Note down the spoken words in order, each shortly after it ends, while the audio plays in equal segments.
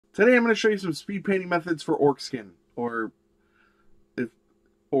Today I'm going to show you some speed painting methods for Orc skin, or if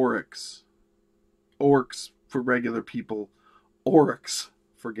Orruks. Orcs for regular people, Orruks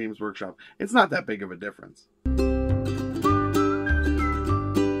for Games Workshop. It's not that big of a difference.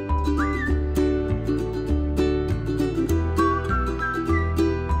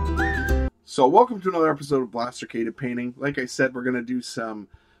 So welcome to another episode of Blastercated Painting. Like I said, we're going to do some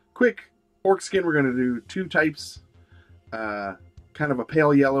quick Orc skin. We're going to do two types. Kind of a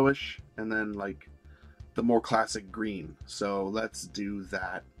pale yellowish, and then like the more classic green. So let's do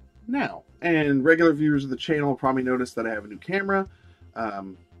that now. And regular viewers of the channel will probably notice that I have a new camera.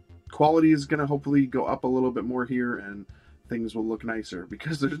 Quality is going to hopefully go up a little bit more here, and things will look nicer,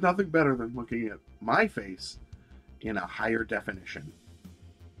 because there's nothing better than looking at my face in a higher definition.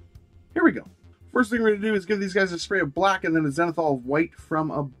 Here we go. First thing we're going to do is give these guys a spray of black and then a zenithal of white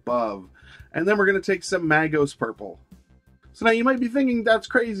from above. And then we're going to take some Magos purple. So now you might be thinking, that's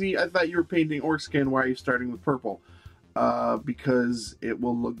crazy. I thought you were painting Orc skin. Why are you starting with purple? Because it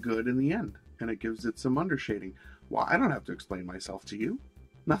will look good in the end, and it gives it some undershading. Well, I don't have to explain myself to you.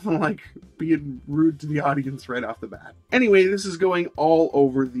 Nothing like being rude to the audience right off the bat. Anyway, this is going all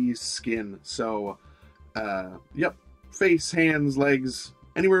over the skin. So, yep, face, hands, legs,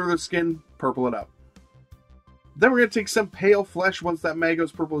 anywhere with the skin, purple it up. Then we're going to take some pale flesh once that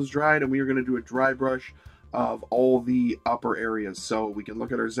Magos purple is dried, and we are going to do a dry brush of all the upper areas. So we can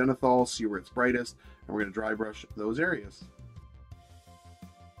look at our zenithal, see where it's brightest, and we're going to dry brush those areas.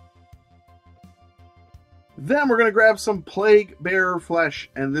 Then we're going to grab some Plague Bearer flesh,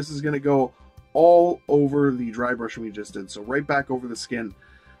 and this is going to go all over the dry brushing we just did. So right back over the skin.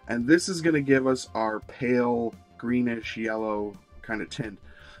 And this is going to give us our pale, greenish, yellow kind of tint.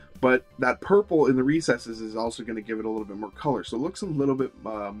 But that purple in the recesses is also going to give it a little bit more color. So it looks a little bit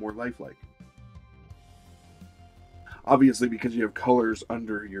more lifelike. Obviously, because you have colors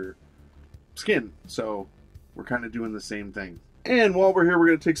under your skin. So we're kind of doing the same thing. And while we're here, we're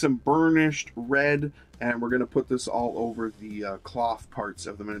going to take some burnished red, and we're going to put this all over the cloth parts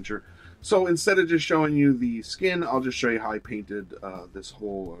of the miniature. So instead of just showing you the skin, I'll just show you how I painted this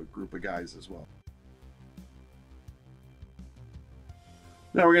whole group of guys as well.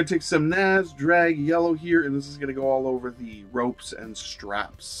 Now we're going to take some Naz Drag Yellow here, and this is going to go all over the ropes and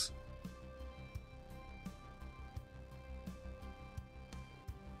straps.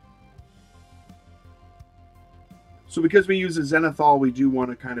 So because we use a zenithal, we do want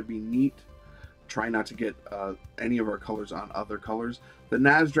to kind of be neat. Try not to get any of our colors on other colors. The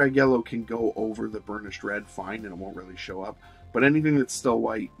Naz Drag Yellow can go over the burnished red fine, and it won't really show up. But anything that's still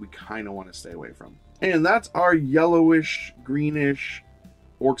white, we kind of want to stay away from. And that's our yellowish, greenish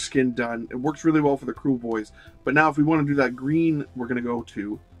Orc skin done. It works really well for the Cruel Boys. But now if we want to do that green, we're going to go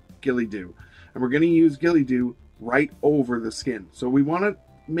to Ghillie Dhu. And we're going to use Ghillie Dhu right over the skin. So we want to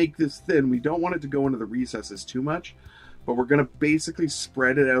make this thin. We don't want it to go into the recesses too much, but we're going to basically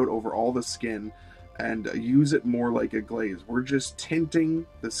spread it out over all the skin and use it more like a glaze. We're just tinting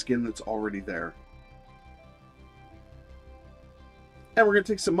the skin that's already there. And we're going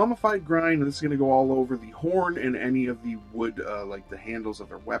to take some mummified grind, and this is going to go all over the horn and any of the wood, like the handles of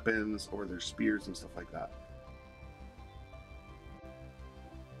their weapons or their spears and stuff like that.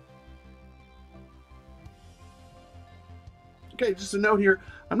 Okay, just a note here,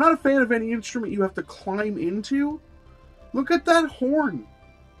 I'm not a fan of any instrument you have to climb into. Look at that horn.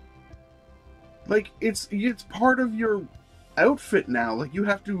 Like, it's part of your outfit now. Like, you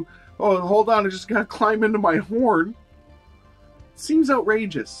have to, oh, hold on, I just gotta climb into my horn. Seems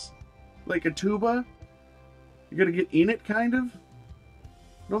outrageous. Like a tuba, you gotta get in it, kind of.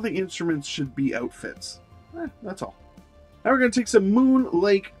 I don't think instruments should be outfits. That's all. Now we're going to take some Moon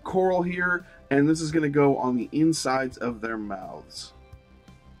Lake Coral here, and this is going to go on the insides of their mouths.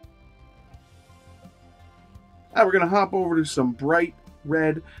 Now we're going to hop over to some bright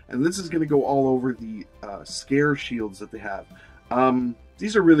red, and this is going to go all over the scare shields that they have.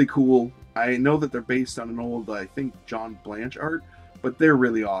 These are really cool. I know that they're based on an old, I think, John Blanche art, but they're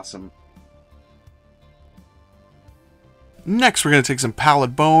really awesome. Next, we're going to take some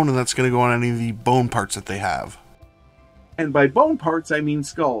pallid bone, and that's going to go on any of the bone parts that they have. And by bone parts, I mean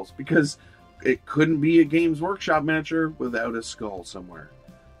skulls, because it couldn't be a Games Workshop miniature without a skull somewhere.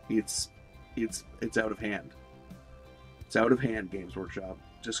 It's out of hand. It's out of hand, Games Workshop.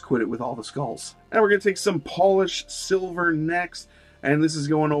 Just quit it with all the skulls. And we're going to take some polished silver next, and this is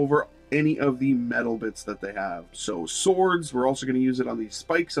going over any of the metal bits that they have. So swords, we're also going to use it on the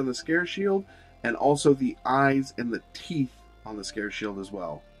spikes on the scare shield, and also the eyes and the teeth on the scare shield as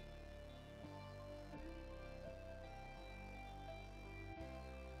well.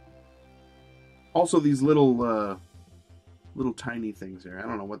 Also these little little tiny things here. I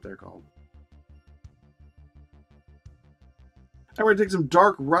don't know what they're called. And we're going to take some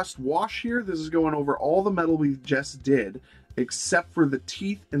dark rust wash here. This is going over all the metal we just did, except for the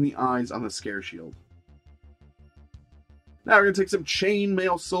teeth and the eyes on the scare shield. Now we're going to take some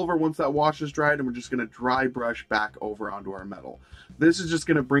chainmail silver once that wash is dried, and we're just going to dry brush back over onto our metal. This is just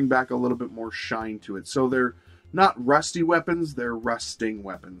going to bring back a little bit more shine to it. So they're not rusty weapons, they're rusting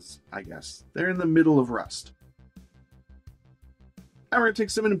weapons, I guess. They're in the middle of rust. Now we're going to take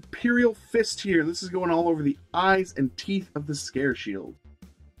some Imperial Fist here. This is going all over the eyes and teeth of the scare shield.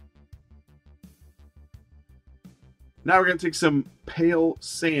 Now we're going to take some Pale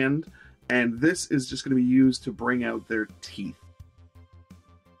Sand, and this is just going to be used to bring out their teeth.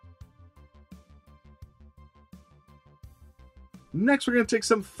 Next, we're going to take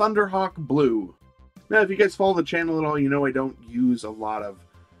some Thunderhawk Blue. Now, if you guys follow the channel at all, you know I don't use a lot of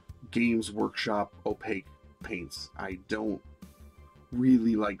Games Workshop opaque paints. I don't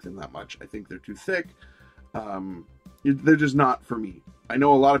really like them that much. I think they're too thick. They're just not for me. I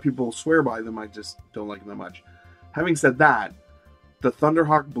know a lot of people swear by them. I just don't like them that much. Having said that, the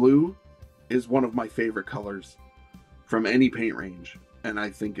Thunderhawk Blue is one of my favorite colors from any paint range, and I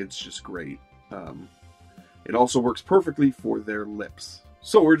think it's just great. It also works perfectly for their lips.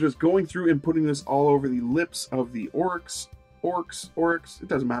 So we're just going through and putting this all over the lips of the Orruks, it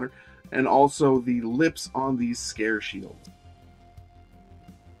doesn't matter, and also the lips on these scare shields.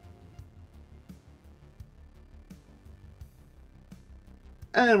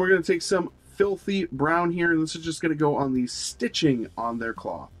 And we're going to take some Filthy Brown here, and this is just going to go on the stitching on their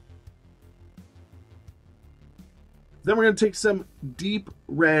cloth. Then we're going to take some Deep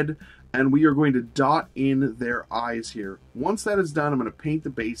Red, and we are going to dot in their eyes here. Once that is done, I'm going to paint the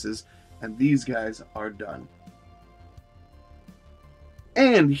bases, and these guys are done.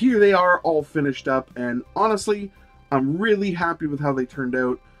 And here they are all finished up, and honestly, I'm really happy with how they turned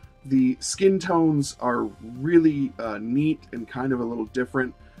out. The skin tones are really neat and kind of a little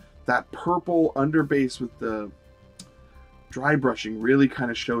different. That purple underbase with the dry brushing really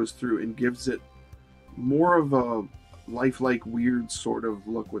kind of shows through and gives it more of a lifelike, weird sort of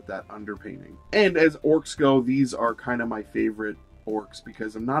look with that underpainting. And as orcs go, these are kind of my favorite orcs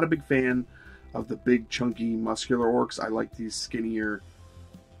because I'm not a big fan of the big, chunky, muscular orcs. I like these skinnier,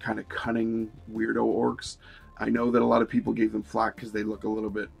 kind of cunning, weirdo orcs. I know that a lot of people gave them flack because they look a little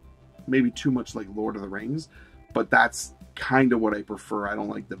bit, maybe too much like Lord of the Rings, but that's kind of what I prefer. I don't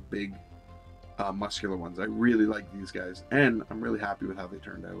like the big, muscular ones. I really like these guys, and I'm really happy with how they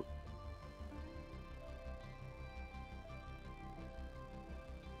turned out.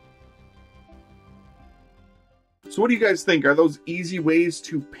 So what do you guys think? Are those easy ways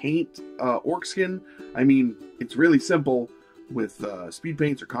to paint orc skin? I mean, it's really simple with speed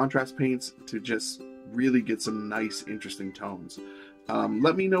paints or contrast paints to just really get some nice, interesting tones.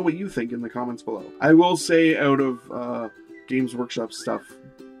 Let me know what you think in the comments below. I will say, out of Games Workshop stuff,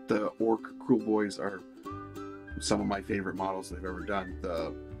 the Orc Cruel Boys are some of my favorite models they've ever done.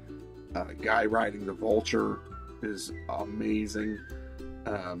 The guy riding the vulture is amazing.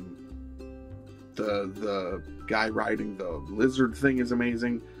 The guy riding the lizard thing is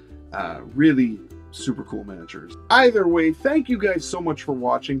amazing. Really super cool miniatures. Either way, thank you guys so much for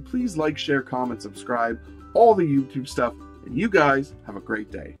watching. Please like, share, comment, subscribe, all the YouTube stuff, and you guys have a great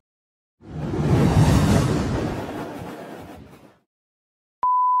day.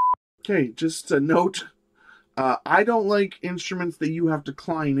 Okay, just a note. I don't like instruments that you have to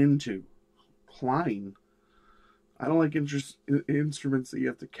climb into. Climb? I don't like instruments that you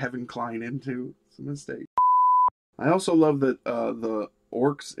have to Kevin Klein into. It's a mistake. I also love that the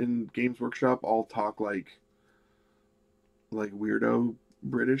orcs in Games Workshop all talk like weirdo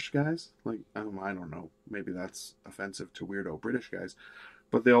British guys. Like, I don't know. Maybe that's offensive to weirdo British guys.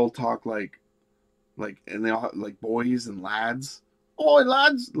 But they all talk like, and they all like boys and lads. Oi,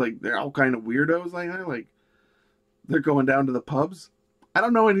 lads! Like, they're all kind of weirdos like that. Like, they're going down to the pubs. I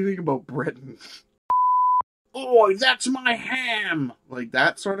don't know anything about Britain. Oi, that's my ham! Like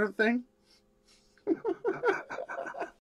that sort of thing.